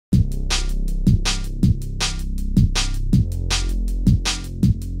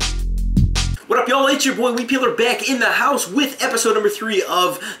What up, y'all? It's your boy Weepeeler back in the house with episode number 3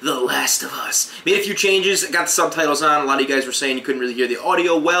 of The Last of Us. Made a few changes, got the subtitles on. A lot of you guys were saying you couldn't really hear the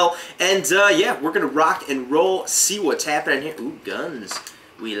audio well. And yeah, we're gonna rock and roll, see what's happening here. Ooh, guns.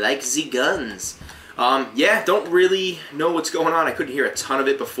 We like the guns. Yeah, don't really know what's going on. I couldn't hear a ton of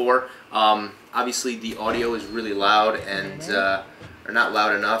it before. Obviously, the audio is really loud and, or not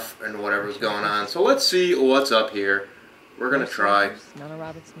loud enough and whatever's going on. So let's see what's up here. We're gonna try. None of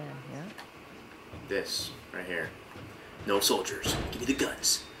Robert's men, yeah? This right here. No soldiers. Give me the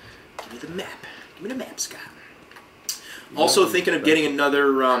guns. Give me the map. Give me the map, Scott. Also thinking of getting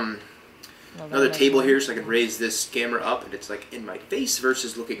another another table here so I can raise this camera up and it's like in my face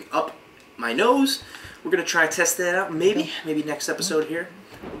versus looking up my nose. We're gonna try to test that out. Maybe next episode here.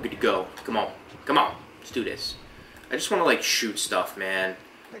 We're good to go. Come on. Come on. Let's do this. I just want to like shoot stuff, man.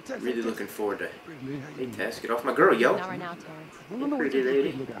 Really looking forward to. Hey Tess, get off my girl, yo. Not right now, Terrence. Pretty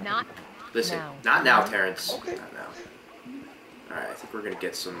lady. Not Listen, now. not now, Terrence. Okay. Not now. Alright, I think we're gonna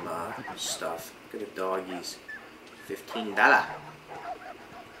get some stuff. Look at the doggies. $15.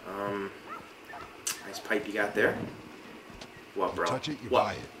 Nice pipe you got there. What, bro? Touch it, you what?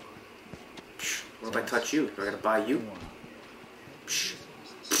 buy it. What if I touch you? Do I gotta buy you?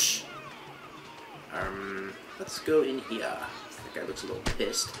 Let's go in here. That guy looks a little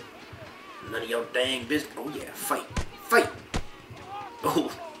pissed. None of your dang business. Oh yeah, fight. Fight! Oh!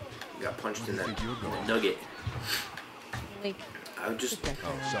 Got punched in the nugget. I would just.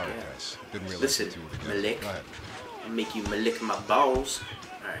 Oh, sorry, guys. Didn't realize. Listen, the two were together. Malik. Go ahead. I make you Malik my balls.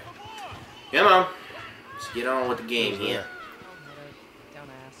 Alright. Come on. Let's get on with the game here. Don't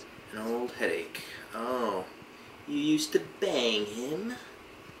ask. An old headache. Oh. You used to bang him.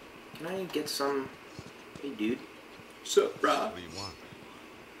 Can I get some. Hey, dude. What's up, bro? What do you want?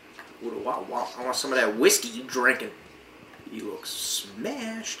 What do I want? I want some of that whiskey you drinking. You look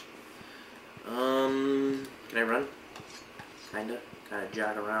smashed. Can I run? Kinda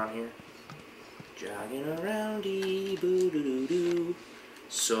jog around here. Jogging around, boo doo doo doo.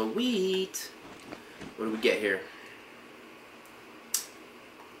 Sweet. What do we get here?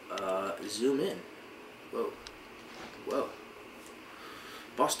 Zoom in. Whoa. Whoa.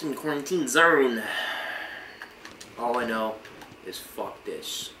 Boston quarantine zone. All I know is fuck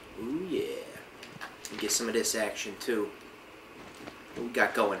this. Ooh yeah. And get some of this action too. What we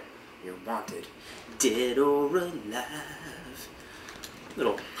got going? You're wanted. Dead or alive.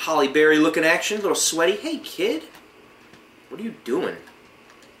 Little Holly Berry looking action. Little sweaty. Hey kid. What are you doing?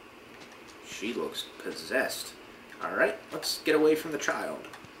 She looks possessed. Alright, let's get away from the child.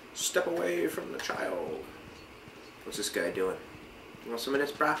 Step away from the child. What's this guy doing? You want some of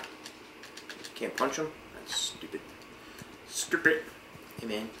this, brah? Can't punch him? That's stupid. Stupid. Hey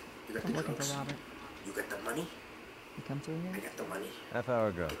man, you got the I'm looking drugs. for Robert. You got the money? You come through I here? got the money. Half hour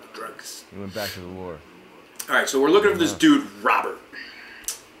ago. Get the drugs. We went back to the war. Alright, so we're looking for this dude, Robert.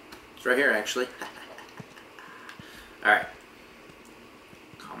 It's right here, actually. Alright.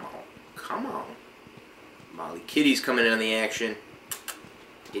 Come on. Come on. Molly Kitty's coming in on the action.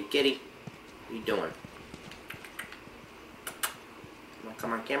 Kitty Kitty. What are you doing?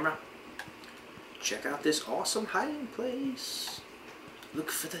 Come on, camera. Check out this awesome hiding place. Look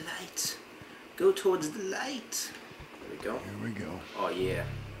for the light. Go towards the light. There we go. Here we go. Oh, yeah.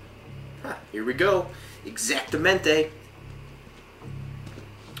 Huh, here we go. Exactamente.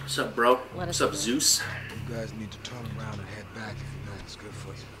 What's up, bro? What's up, Zeus? You guys need to turn around and head back if you know what's good for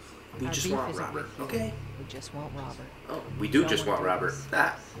you. We Our just beef want isn't Robert, with you. okay? We just want Robert. Oh, we do just want Robert.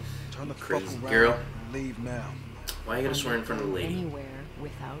 Ah, Turn the crazy fuck around girl. and leave now. Why are you gonna swear in front of the lady? Anywhere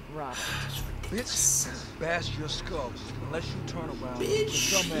without Robert. Bitch, bash your skull unless you turn around.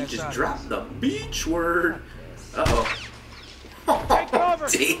 Bitch, Your you dumbass just out dropped the beach word. Uh-oh.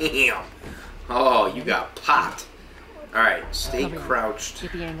 Damn. Oh, you got popped. Alright, stay crouched.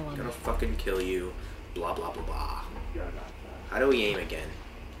 Get the angle on Gonna me. fucking kill you. Blah, blah, blah, blah. How do we aim again?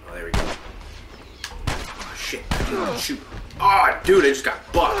 Oh, there we go. Oh, shit. How do you shoot? Oh, dude, I just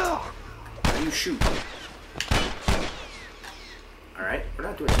got bucked. How do you shoot? Alright, we're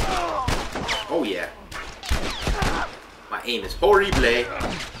not doing it. Oh, yeah. My aim is horrible.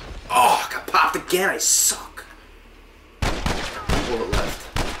 Oh, I got popped again. I suck. Bullet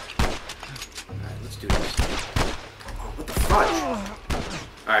left. Alright, let's do this. Oh, what the fudge?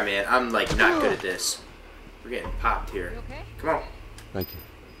 Alright, man, I'm like not good at this. We're getting popped here. Okay? Come on. Thank you.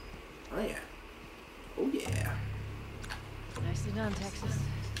 Oh, yeah. Oh, yeah. Nicely done, Texas.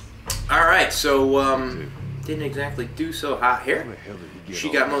 Alright, so, didn't exactly do so hot here. Where the hell did he get She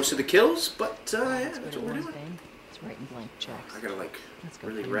all got this? most of the kills, but, yeah, that's what we're doing. It's writing blank checks. I gotta, like, Let's go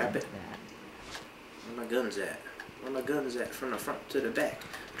really pay wrap attention it. to that. Where my guns at? Where my gun is at, from the front to the back.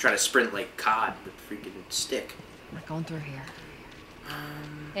 I'm trying to sprint like COD with a freaking stick. I'm not going through here.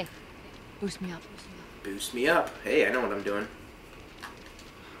 Hey, boost me up. Boost me up. Hey, I know what I'm doing.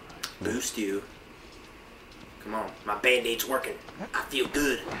 Boost you. Come on, my band-aid's working. I feel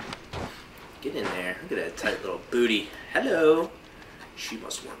good. Get in there. Look at that tight little booty. Hello. She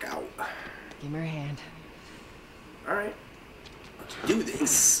must work out. Give me your hand. Alright. Let's do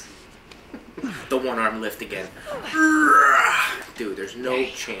this. The one arm lift again. Dude, there's no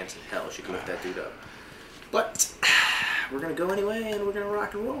chance in hell she can lift that dude up. But we're gonna go anyway and we're gonna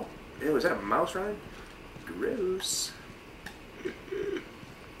rock and roll. Ew, is that a mouse ride? Gross.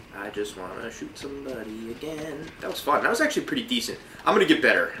 I just wanna shoot somebody again. That was fun. That was actually pretty decent. I'm gonna get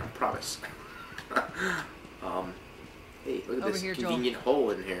better, I promise. Hey, look at Over this here, convenient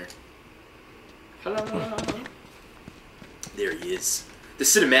hole in here. Hello. There he is. The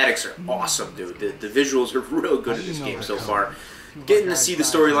cinematics are awesome, dude. The visuals are real good in this game so far. Getting to see the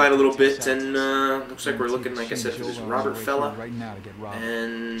storyline a little bit, and looks like we're looking, like I said, for this Robert fella.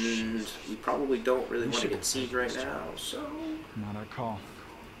 And we probably don't really want to get seen right now, so... Not our call.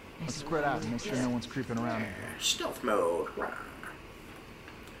 Let's spread out and make sure no one's creeping around. Stealth mode.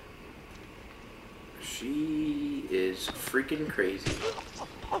 She is freaking crazy.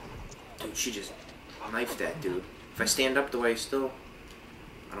 Dude, she just knifed that dude. If I stand up the way still,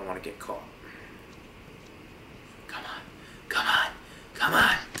 I don't want to get caught. Come on. Come on. Come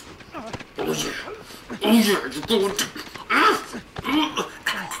on. Oh,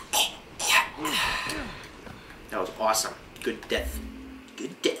 that was awesome. Good death.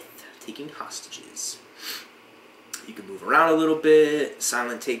 Good death. Taking hostages. You can move around a little bit.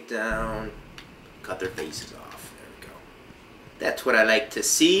 Silent takedown. Cut their faces off. There we go. That's what I like to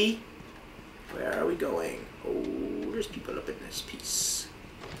see. Where are we going? Oh, there's people up in this piece.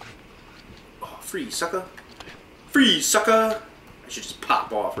 Oh, free, sucker. Free, sucker. I should just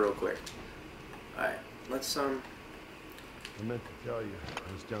pop off real quick. Alright, let's, I meant to tell you,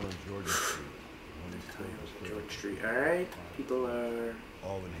 I was down on Georgia Street. George Street. Alright, people are...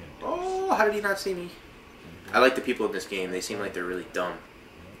 All in hand. Oh, how did he not see me? I like the people in this game. They seem like they're really dumb.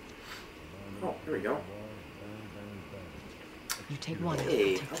 Oh, there we go. You take one.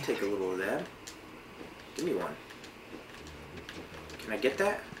 Hey, I'll take a little of that. Give me one. Can I get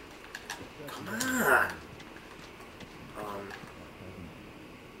that? Come on.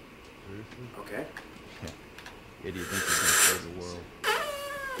 Okay. Idiot thinks he's gonna save the world.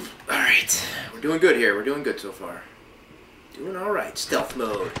 Alright. We're doing good here. We're doing good so far. Doing alright. Stealth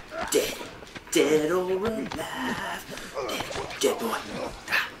mode. Dead. Dead or alive. Dead. Dead boy.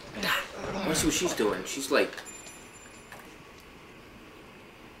 Let's see what she's doing. She's like...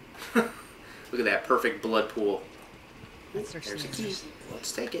 Look at that perfect blood pool. There's a key.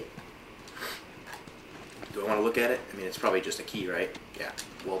 Let's take it. Do I want to look at it? I mean, it's probably just a key, right? Yeah.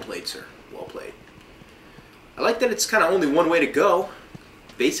 Well played, sir. Well played. I like that it's kind of only one way to go.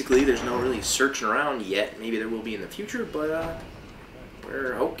 Basically, there's no really searching around yet. Maybe there will be in the future, but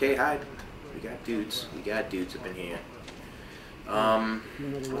we're okay. Hide. We got dudes. We got dudes up in here.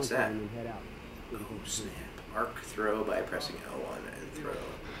 What's that? Oh, snap. Arc throw by pressing L1 and throw.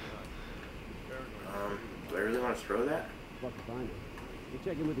 Do I really want to throw that? Do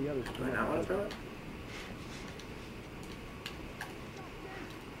I not want to throw it?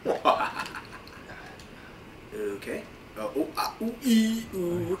 Okay. Ooh, ee,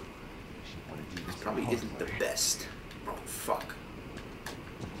 ooh. This probably isn't the best. Oh, fuck.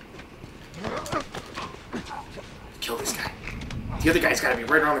 Kill this guy. The other guy's gotta be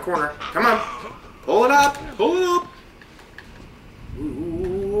right around the corner. Come on. Pull it up. Pull it up.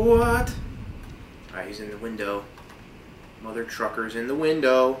 Ooh, what? Alright, he's in the window. Mother trucker's in the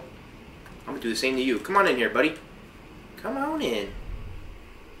window. I'm gonna do the same to you. Come on in here, buddy. Come on in.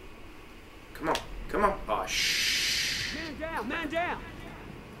 Come on. Come on. Oh, shh. Man down! Man down!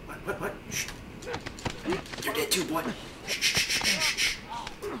 What? Shh. You're dead too, boy. Shh.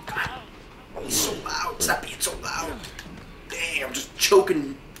 Come on. He's so loud. Stop being so loud. Dang, I'm just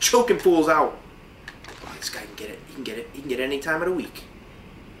choking fools out. Oh, this guy can get it. He can get it. He can get it any time of the week.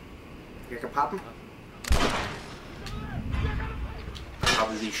 Think I can pop him?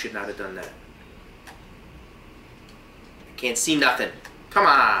 Probably should not have done that. I can't see nothing. Come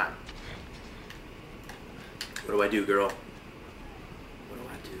on. What do I do, girl? What do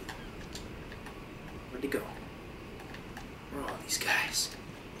I do? Where'd they go? Where are all these guys?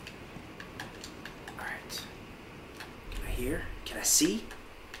 Alright. Can I hear? Can I see?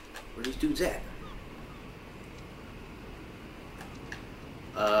 Where are these dudes at?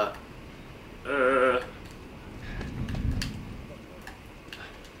 Alright.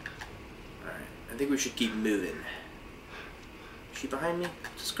 I think we should keep moving. she behind me?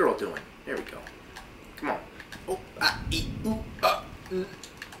 What's this girl doing? There we go. Come on. Oh,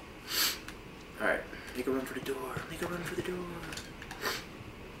 Alright, make a run for the door. Make a run for the door.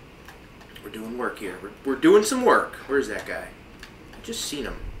 We're doing work here. We're doing some work. Where's that guy? I just seen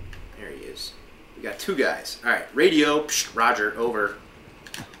him. There he is. We got 2 guys. Alright, radio. Psh, Roger, over.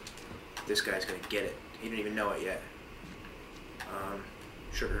 This guy's gonna get it. He didn't even know it yet.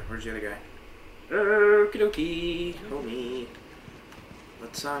 Sugar, where's the other guy? Okie dokie, homie.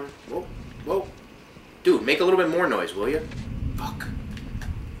 Let's, whoa, whoa. Dude, make a little bit more noise, will you? Fuck.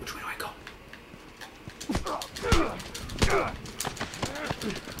 Which way do I go?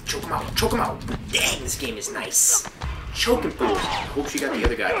 Choke him out, choke him out. Dang, this game is nice. Choking fools. Hope she got the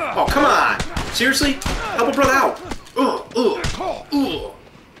other guy. Oh, come on. Seriously? Help a brother out. Oh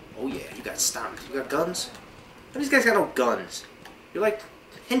yeah, you got stomped. You got guns? These guys got no guns. You're like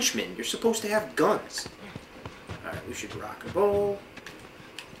henchmen. You're supposed to have guns. Alright, we should rock and roll.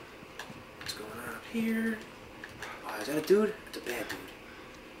 What's going on up here? Oh, is that a dude? It's a bad dude.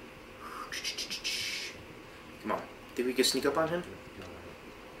 Come on. Think we can sneak up on him?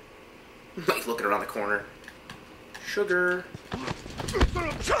 Like looking around the corner. Sugar.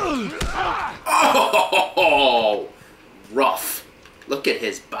 Oh! Rough. Look at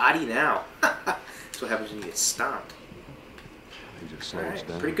his body now. That's what happens when you get stomped. Alright,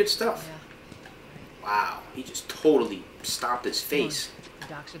 pretty good stuff. Yeah. Wow, he just totally stomped his face. The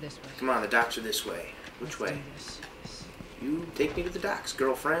docks are this way. Come on, the docks are this way. Which way? You take me to the docks,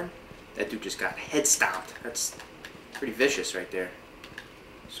 girlfriend. That dude just got head stomped. That's pretty vicious right there.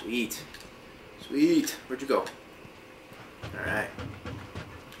 Sweet. Sweet. Where'd you go? Alright.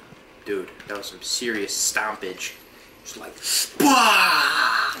 Dude, that was some serious stompage. Just like,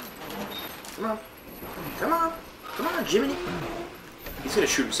 SPAH! Come on. Come on. Come on, Jiminy. He's gonna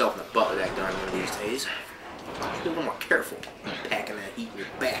shoot himself in the butt with that gun one of these days. Just be a little more careful. Packing that heat in your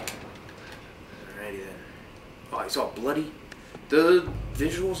back. Alrighty then. Oh, he's all bloody. The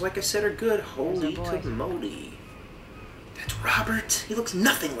visuals, like I said, are good. Holy moly. That's Robert. He looks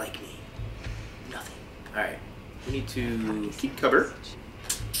nothing like me. Nothing. Alright. We need to keep cover.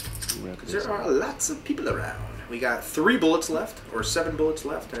 Because there are lots of people around. We got 3 bullets left, or 7 bullets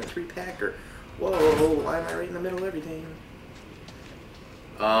left, and a 3-packer. Whoa, why am I right in the middle of everything?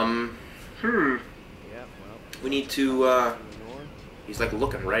 We need to, he's like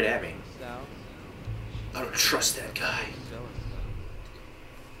looking right at me. I don't trust that guy.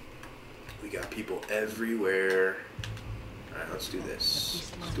 We got people everywhere. Alright, let's do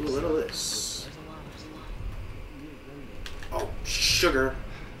this. Let's do a little of this. Oh, sugar.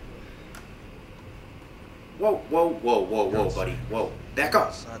 Whoa, whoa, whoa, whoa, whoa, buddy. Whoa. Back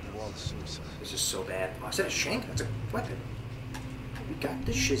up. This is so bad. Oh, is that a shank? That's a weapon. We got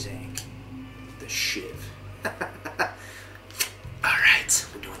the shizang. The shiv. Alright,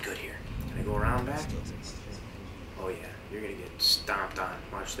 we're doing good here. Can I go around back? Oh yeah, you're gonna get stomped on.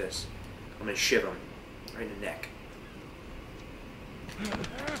 Watch this. I'm gonna shiv him. Right in the neck.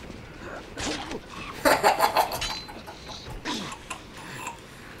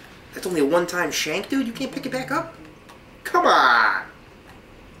 That's only a one-time shank, dude? You can't pick it back up? Come on!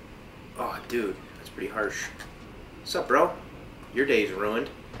 Oh, dude, that's pretty harsh. What's up, bro? Your day's ruined.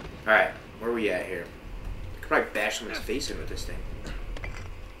 Alright, where are we at here? I could probably bash someone's face in with this thing.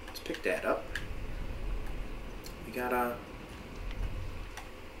 Let's pick that up. We got,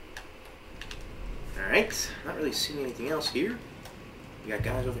 Alright, not really seeing anything else here. We got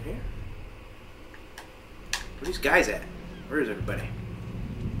guys over here. Where are these guys at? Where is everybody?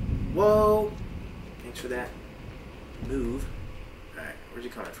 Whoa! Thanks for that move. Alright, where's he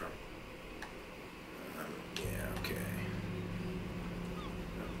coming from? Yeah, okay.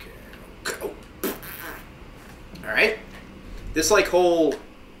 Okay. Oh. Alright. This, like, whole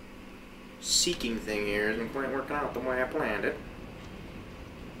seeking thing here isn't quite working out the way I planned it.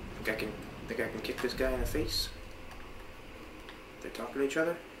 Think I can kick this guy in the face? They're talking to each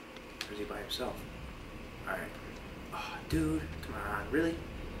other? Or is he by himself? Alright. Oh, dude, come on, really?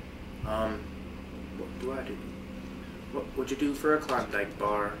 What do I do? What'd you do for a Klondike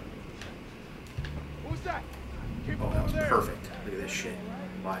bar? Who's that? Oh, that was perfect. Look at this shit.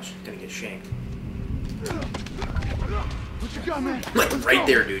 Watch, it's gonna get shanked. What you got, man? Like, right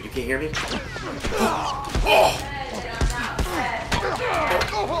there, dude. You can't hear me? Oh!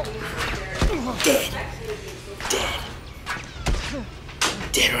 Dead. Dead.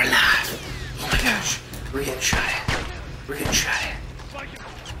 Dead or alive. Oh my gosh. We're getting shot at. We're getting shot at.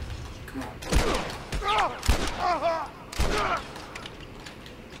 Come on.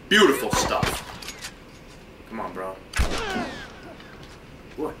 Beautiful stuff. Come on, bro.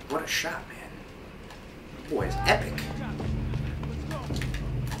 What a shot, man. Boy, it's epic.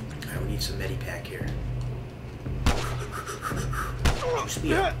 need some medipack here. Boost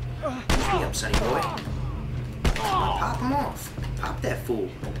me up. Boost me up, sonny boy. Come on, pop him off. Pop that fool.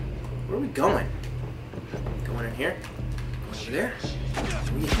 Where are we going? Going in here? Going over there?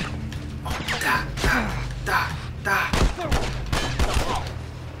 Oh, da, da, da, da.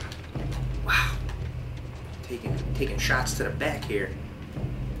 Wow. Taking shots to the back here.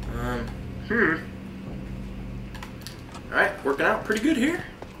 Alright, working out pretty good here.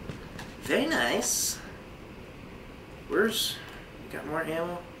 Very nice. Where's... We got more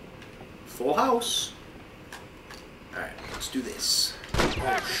ammo? Full house. Alright, let's do this.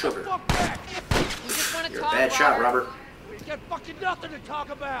 Oh, sugar. You're a bad shot, Robert. We got fucking nothing to talk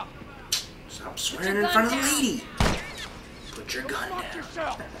about. Stop swearing in front of the lady. Put your gun down.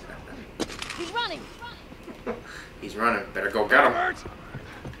 Yourself. He's running. He's running. Better go get him.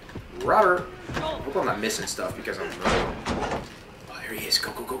 Robert. I hope I'm not missing stuff because I'm running. Oh, there he is.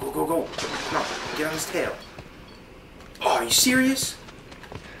 Go, go, go, go, go, go. Come on. Get on his tail. Oh, are you serious?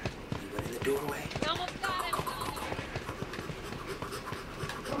 He went in the doorway. Go, go, go, go, go, go.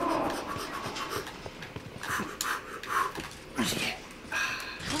 Where's he at?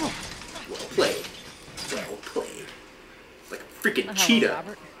 Well played. Well played. Like a freaking cheetah.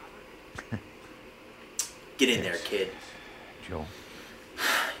 Robert. Get in there, kid. Joel.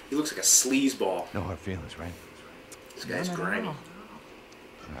 He looks like a sleazeball. No hard feelings, right? This guy's grimy. All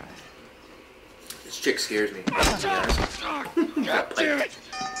right. This chick scares me. God damn it.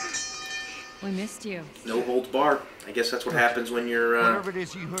 We missed you. No holds barred. I guess that's what happens when you're Whatever it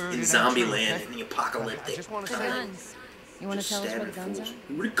is you heard, in it zombie ain't true, land okay? in the apocalyptic. I just want to The say. guns. You want to tell us where the guns are?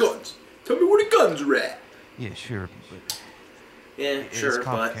 Where the guns? Tell me where the guns are at. Yeah, sure. But Yeah, It's sure, but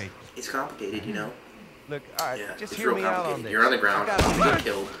complicated. it's complicated, you know. Look, all right, Yeah, just it's hear real me out on complicated. this. You're on the ground, I got you get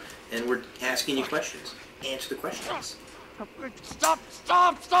killed, and we're asking you questions. Answer the questions. Stop!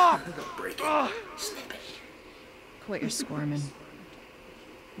 Stop! Stop! Break it. Snip it. Quit your squirming.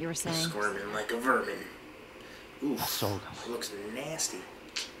 You were saying? Squirming like a vermin. Oof. sold him. It looks nasty.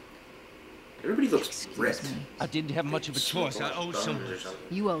 Everybody looks Excuse ripped. me. I didn't have much of a choice. I owe some. Bones or something.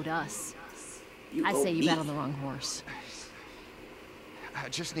 You owed us. You I owe say you me. bet on the wrong horse. I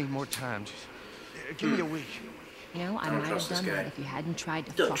just need more time. Just give me a week. You know, I Don't might trust have this done guy. that if you hadn't tried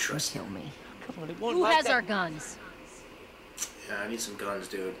to Don't fucking trust kill me. Come on, it won't Who like has that. our guns? Yeah, I need some guns,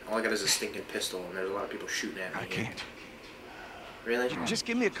 dude. All I got is a stinking pistol, and there's a lot of people shooting at me. I can't. Really? Just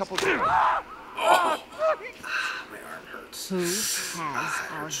give me a couple. Oh! My arm hurts. Who has It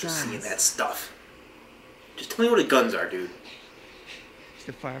our hurts just seeing guns? that stuff. Just tell me what the guns are, dude. It's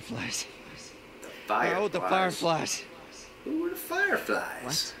the fireflies. The fireflies. Oh, the fireflies. Who are the fireflies?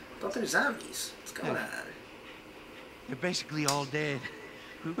 What? I thought they're zombies. What's going on? They're basically all dead.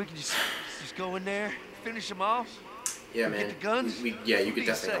 We can just go in there, finish them off. Yeah, Get man. the guns? Yeah, you What could do you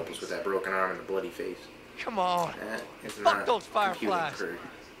definitely say? help us with that broken arm and the bloody face. Come on. That is Fuck not those computer fireflies. occurred.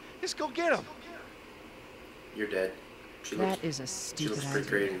 Let's go get them. You're dead. She That is a she stupid looks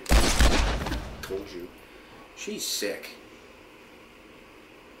pretty idea. crazy. Told you. She's sick.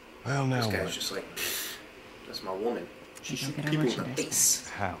 Well, now This guy's what? just like, "Pfft, that's my woman. She Don't shoots get our people in the merchandise face.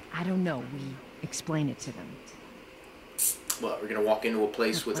 How? I don't know. We explain it to them. What, we're gonna walk into a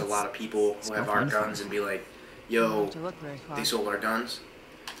place with a lot of people who have our guns and be like, yo, To look very far. they sold our guns?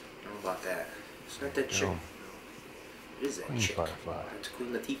 I don't know about that. It's not that chick. No. What is that Queen chick? Firefly. That's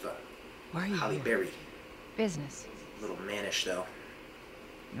Queen Latifah. Why are you Holly here? Berry. Business. A little mannish though.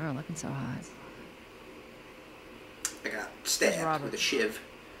 You're not looking so hot. I got stabbed Robert? with a shiv.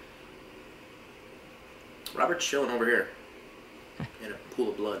 Robert's chilling over here. In a pool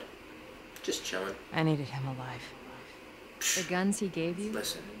of blood. Just chilling. I needed him alive. The guns he gave you,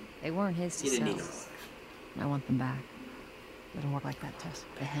 Listen, they weren't his to you didn't sell. need him alive. I want them back. Doesn't work like that, Tess.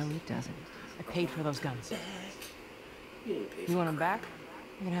 The hell it doesn't. I paid for those guns. Back. You didn't pay for You want them crap. back?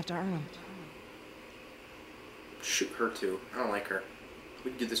 You're gonna have to earn them. Shoot her too. I don't like her.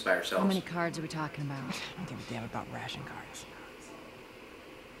 We can do this by ourselves. How many cards are we talking about? I don't give a damn about ration cards.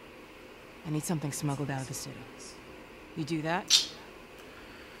 I need something smuggled out of the city. You do that,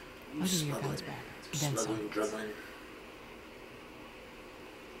 I'll give you your guns back. Then some. Smuggling, drugging.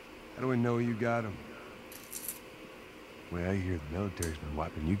 How do we know you got him? Well, I hear the military's been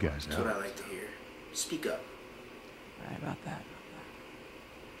wiping you guys That's what I out. like to hear. Speak up. Right about that.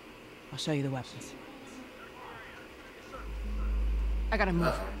 I'll show you the weapons. I gotta move.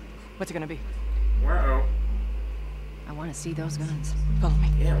 Uh-oh. What's it gonna be? Wow. I want to see those guns. Follow me.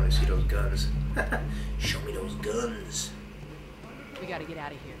 Yeah, I want to see those guns. Show me those guns. We gotta get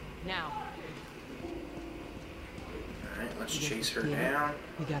out of here. Now. Alright, let's You chase her get it? down.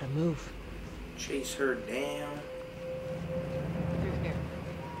 We gotta move. Chase her down. Through here.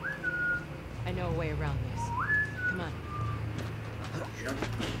 know a way around this. Come on. Jump.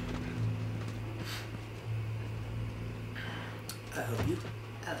 I'll help you.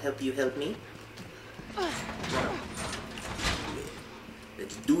 I'll help you help me.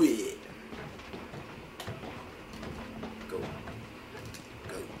 Let's do it. Go.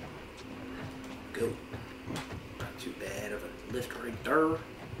 Go. Go. Not too bad of a lift right there.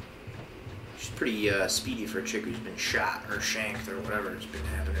 She's pretty speedy for a chick who's been shot or shanked or whatever's been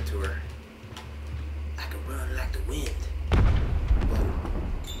happening to her. I can run like the wind. Whoa.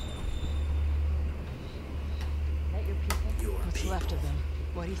 Is that your people? Your What's people. left of them?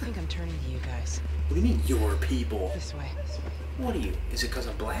 Why do you think I'm turning to you guys? What do you mean, your people? This way. What are you? Is it because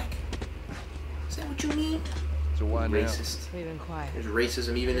I'm black? Is that what you mean? So why now? Racist. We've been quiet. There's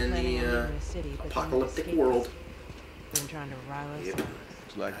racism even We're in planning on the leaving the city, but apocalyptic then world. They're trying to rile us. Yep.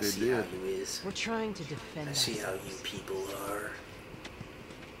 It's like I they see how did. you is. We're trying to defend I see how you ourselves. people are.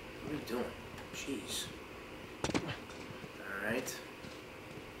 What are you doing? Jeez. Alright.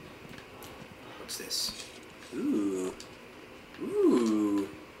 What's this? Ooh. Ooh.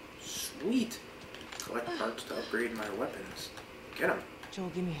 Sweet. Collect parts to upgrade my weapons. Get them. Joel,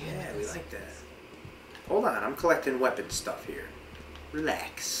 give me a hand. Yeah, with we this. like that. Hold on, I'm collecting weapon stuff here.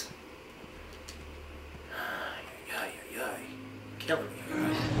 Relax. Ay, ay, ay, ay. Killing me.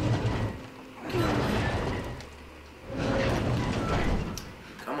 Killing me.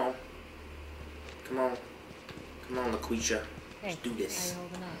 Come on. Come on. Come on, LaQuisha. Hey, Let's do how this. you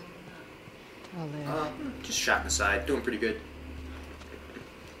holding up? I'll live. Just shot in the side. Doing pretty good.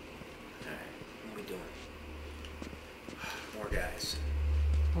 Alright, what are we doing? More guys.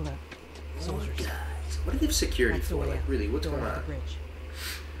 Hold up. More Soldiers. guys. What do they have security That's the for? way Like, out. really, what's Door going at on? the bridge.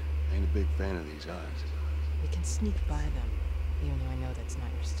 Ain't a big fan of these odds. We can sneak by them, even though I know that's not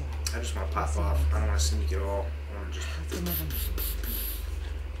your style. I just want to pop Let's see off. what I don't want to sneak at all. I want to just Let's go move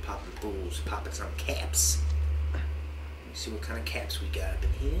popping bulls, popping some caps. Let me see what kind of caps we got up in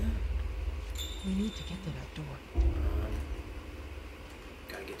here. We need to get to that door.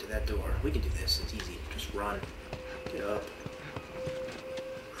 Gotta get to that door. We can do this. It's easy. Just run. Get up.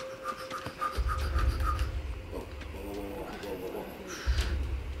 Whoa, whoa, whoa, whoa, whoa, whoa, whoa.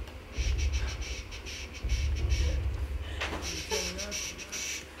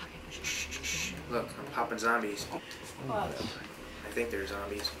 Look, I'm popping zombies. I think they're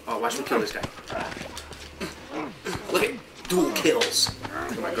zombies. Oh, watch me kill this guy. Look at dual kills.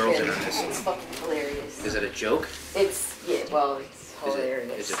 My girl's in on this. It's fucking hilarious. Is it a joke? It's, yeah, well, it's Is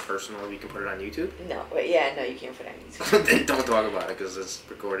hilarious. it personal? We can put it on YouTube? No, but yeah, no, you can't put anything. Then don't talk about it because it's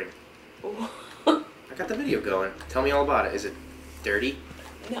recording. I got the video going. Tell me all about it. Is it dirty?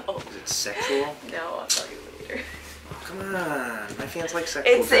 No. Is it sexual? No, I'll tell you later. Oh, come on. My fans like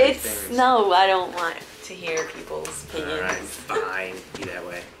sexual It's, dirty things. no, I don't want to hear people's opinions. Alright, fine. Be that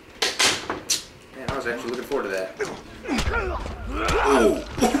way. Man, I was actually looking forward to that. Oh!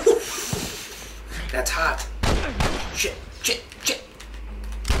 That's hot. Shit, shit, shit.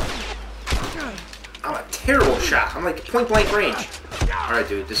 I'm a terrible shot. I'm like point blank range. Alright,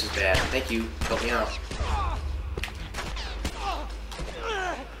 dude, this is bad. Thank you. Help me out.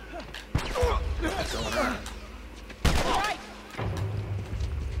 What's going on?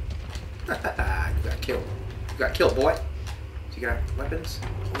 You got killed. You got killed, boy. So you got weapons?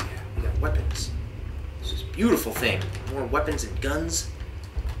 Oh yeah, you got weapons. This is a beautiful thing. More weapons and guns.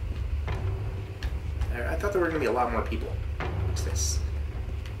 I thought there were going to be a lot more people. What's this?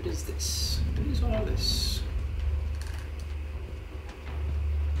 What is this? What is all this?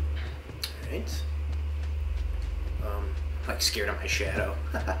 Alright. Like scared of my shadow.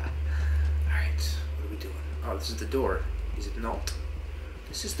 Alright, what are we doing? Oh, this is the door. Is it not?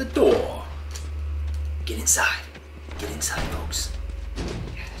 This is the door. Get inside. Get inside, folks. Yeah,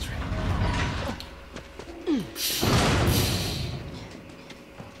 that's right.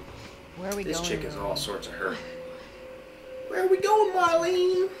 Where are we This going? chick is all sorts of hurt. Where are we going,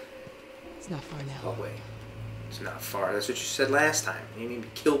 Marlene? It's not far now. Oh, wait. It's not far. That's what you said last time. You need to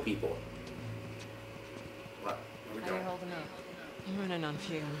kill people. What? Where are we How you going? holding up? I'm running on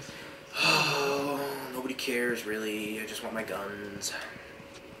fumes. Oh, nobody cares, really. I just want my guns.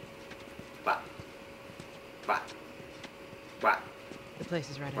 What? What? What? The place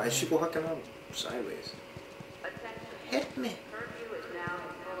is right Why is ahead. she walking up sideways? Hit me. Curfew is now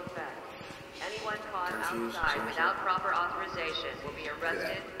in full effect. Anyone caught Curfew's outside essential. without proper authorization will be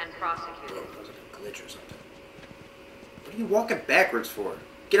arrested and Oh, prosecuted. that was a glitch or something. What are you walking backwards for?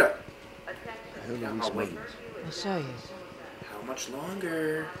 Get up. Attention. Oh, wait. I'll show you. How much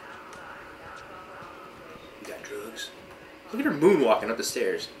longer? You got drugs? Look at her moonwalking up the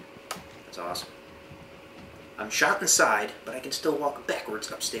stairs. That's awesome. I'm shot in the side, but I can still walk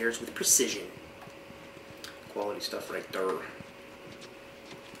backwards upstairs with precision. Quality stuff right there.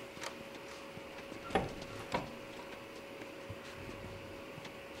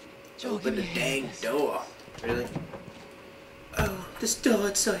 Joel, Open the give me a hand dang with this. door. Really? Oh, this door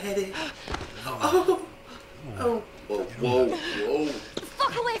is so heavy. Oh, oh, whoa, whoa, whoa.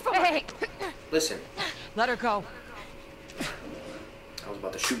 Fuck away from me! Listen, Let her go. I was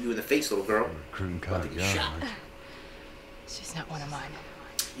about to shoot you in the face, little girl. Recruiting About to kind get of shot. She's not one of mine.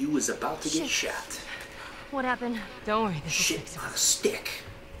 You was about to get shot. What happened? Don't worry, this is Shit fixable. on a stick.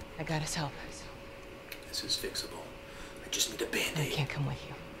 I got his help. This is fixable. I just need a I band-aid. can't come with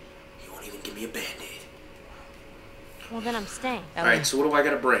you. You won't even give me a band-aid. Well, then I'm staying. Alright, so what do I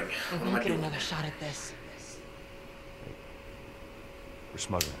gotta bring? We're What am gonna I get doing? another shot at this. We're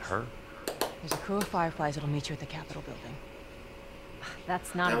smuggling her. There's a crew of Fireflies that'll meet you at the Capitol building.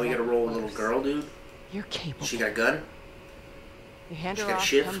 That's not. Now we gotta roll a little girl, dude. You're capable. She got a gun? You hand she her got a off,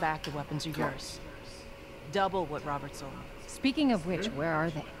 shiv? come back, the weapons are yours. Double what Robert sold me. Speaking of which, where are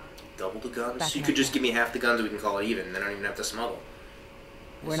they? Double the guns? Back You in could my just car. give me half the guns and we can call it even. Then I don't even have to smuggle.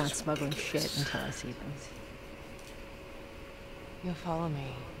 We're This not is smuggling ridiculous. shit until I see them. You'll follow me.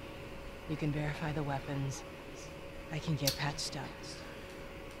 You can verify the weapons. I can get patched up.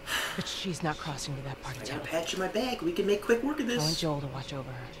 But she's not crossing to that part of I got a town. patch in my bag. We can make quick work of I want this. Joel to watch over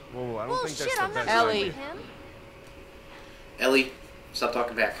her. Whoa, I don't think that's the best Ellie. idea. him. Ellie, stop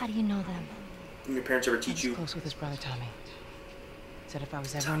talking back. How do you know them? Didn't your parents ever He teach was you? close with his brother Tommy. Said if I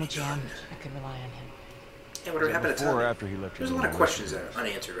was ever in a jam, I could rely on him. Yeah, whatever happened to Before or Tommy? after he left There's a lot of questions that are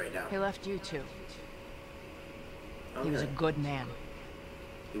unanswered right now. He left you too. Oh, He was a yeah. good man.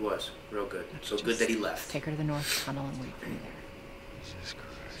 He was. Real good. So good that he left. Take her to the North Tunnel and wait for me there. Jesus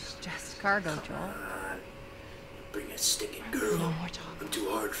Christ. Just cargo, Joel. Come on. Bring that sticking No girl. more talk. I'm too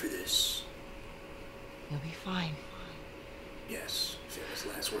hard for this. You'll be fine. Yes. Famous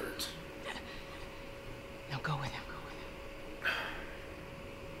last words. Now go with him.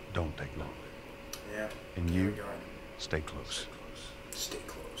 Don't take long. Yeah. And Here you, we go. stay close. Stay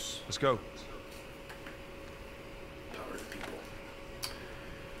close. Let's go. Power of the people.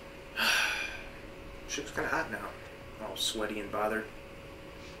 Shit's kind of hot now. All sweaty and bothered.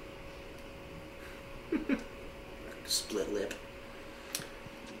 Split lip.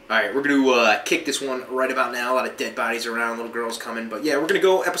 Alright, we're going to kick this one right about now. A lot of dead bodies around, little girls coming. But yeah, we're going to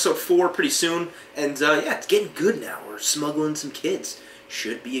go episode 4 pretty soon. And yeah, it's getting good now. We're smuggling some kids.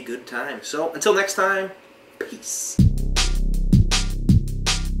 Should be a good time. So until next time, peace.